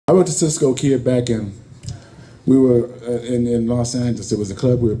I went to Cisco Kid back in, we were in Los Angeles. There was a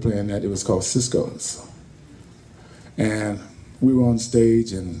club we were playing at. It was called Cisco's. And we were on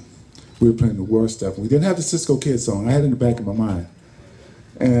stage and we were playing the war stuff. We didn't have the Cisco Kid song. I had it in the back of my mind.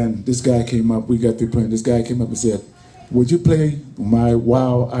 And this guy came up, we got through playing. This guy came up and said, "Would you play My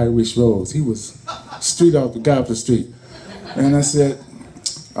Wild Irish Rose?" He was the guy off the street. And I said,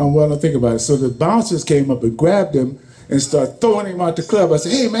 "Oh, well, I'll think about it." So the bouncers came up and grabbed him and started throwing him out the club. I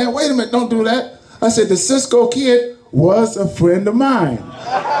said, "Hey, man, wait a minute, don't do that." I said, "The Cisco Kid was a friend of mine."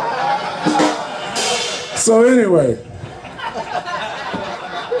 So anyway,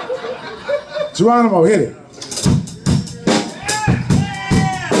 Geronimo, hit it.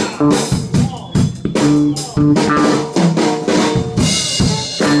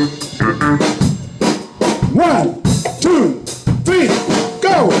 One, two, three,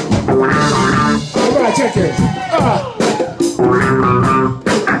 go! All right, check it.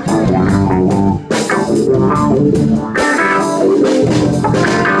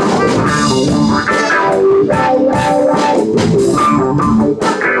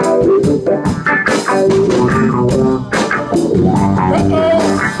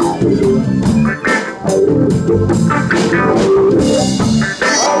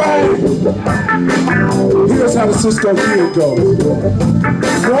 Here's how the Cisco Kid goes.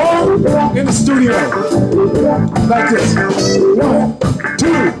 War in the studio. Like this. 1,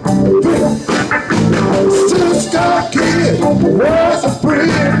 2, 3. Cisco Kid was a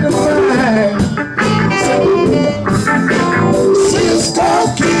friend of mine. Cisco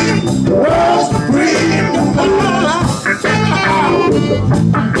Kid was a friend of mine.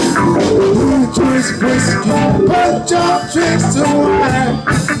 He drinks whiskey, bunch of drinks of wine.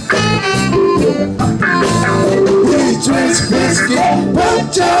 He drinks whiskey,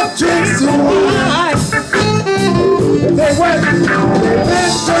 bunch of drinks of wine. They went down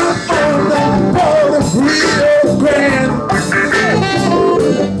on the boat of Rio Grande.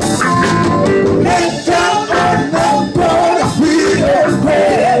 Went down on the boat of Rio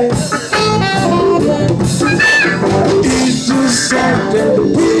Grande. Eat the something,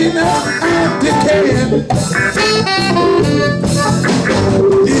 peanut and pecan.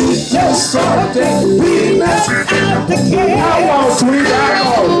 Eat the something, peanuts and pecan. I want sweet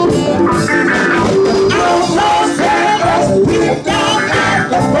apple. Almost had us beat down at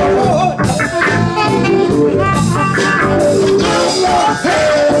the boat. Almost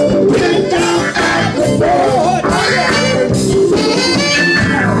had us beat down at the boat.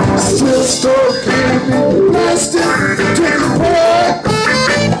 Cisco Kid, plastic, drinking boy.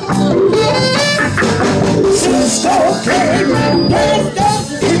 Cisco Kid, plastic.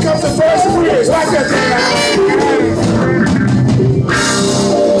 Here comes the first bridge. Watch that thing out.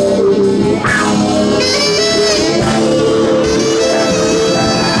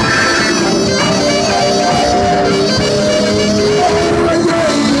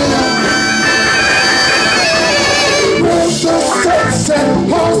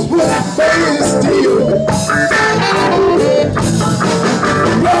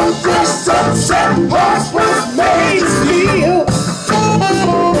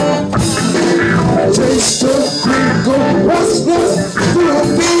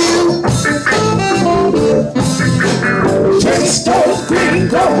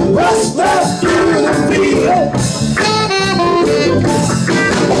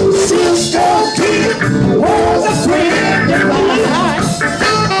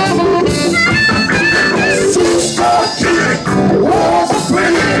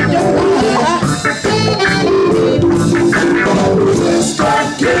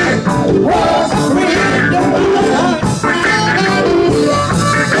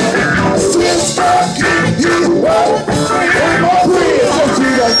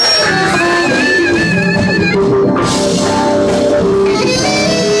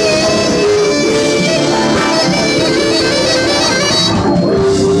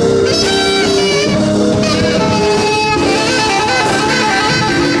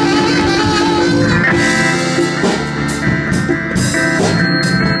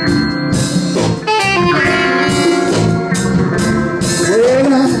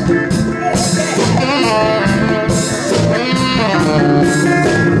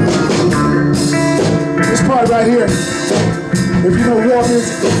 Right here, if you know war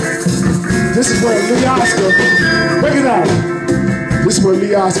music, this is where Lee Oscar, break it out. This is where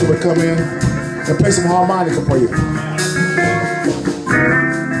Lee Oscar would come in and play some harmonica for you.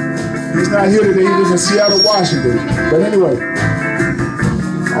 He's not here today, he lives in Seattle, Washington. But anyway,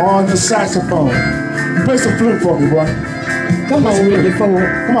 on the saxophone. Play some flute for me, boy. Come on, Ricky Ford.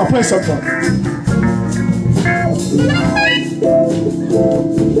 Come on, play something for me.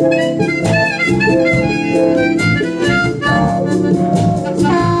 Wait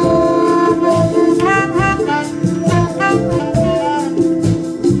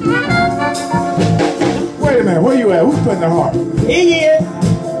a minute, where you at? Who's putting the harp? He here.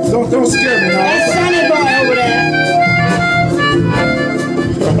 Don't scare me now. That's Sonny Boy over there.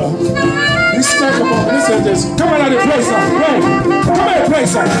 You smack him on. This is just, come on out and play something. Play. Come here and play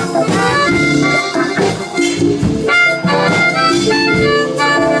something.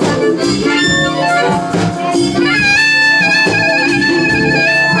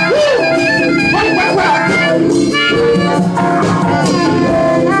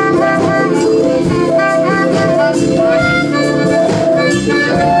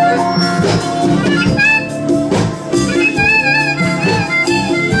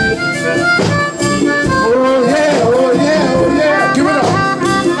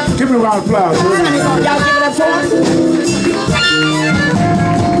 Round of applause. Y'all give it up for him?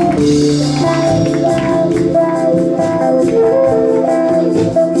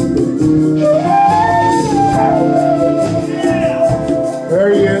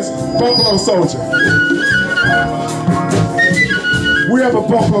 There he is, Buffalo Soldier. We have a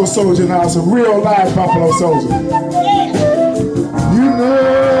Buffalo Soldier now, it's a real live Buffalo Soldier. You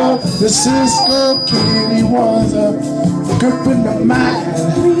know, the Cisco Kid, he was a good friend of mine.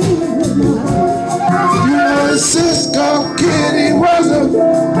 You know, the Cisco Kid, he was a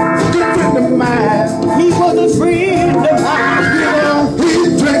good friend of mine. He was a friend of mine. You know, he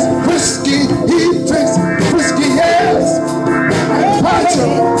drinks whiskey, yes. Pancho,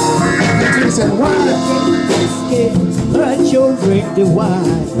 he drinks that wine. But you'll drink the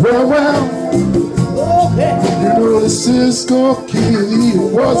wine. Well, okay. you know, the Cisco Kid, he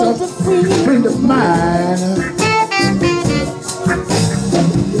was a friend of mine.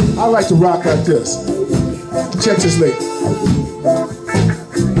 I like to rock like this. Check this lady.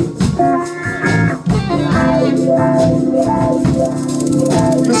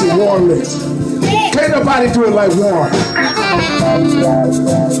 This is Warren licks. Can't nobody do it like Warren.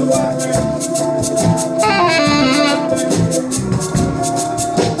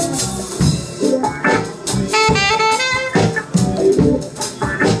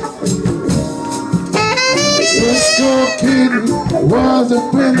 Cisco Kid was a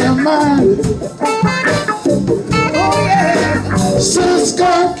friend of mine. Oh yeah.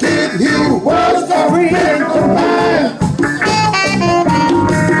 Cisco Kid, he was a friend of mine.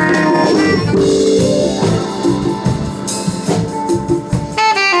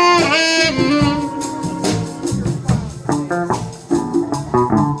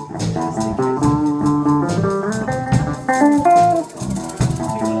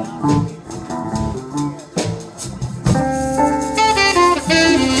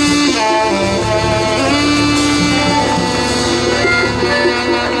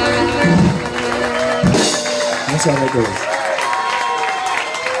 That's how that goes.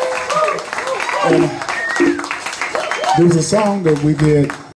 There was a song that we did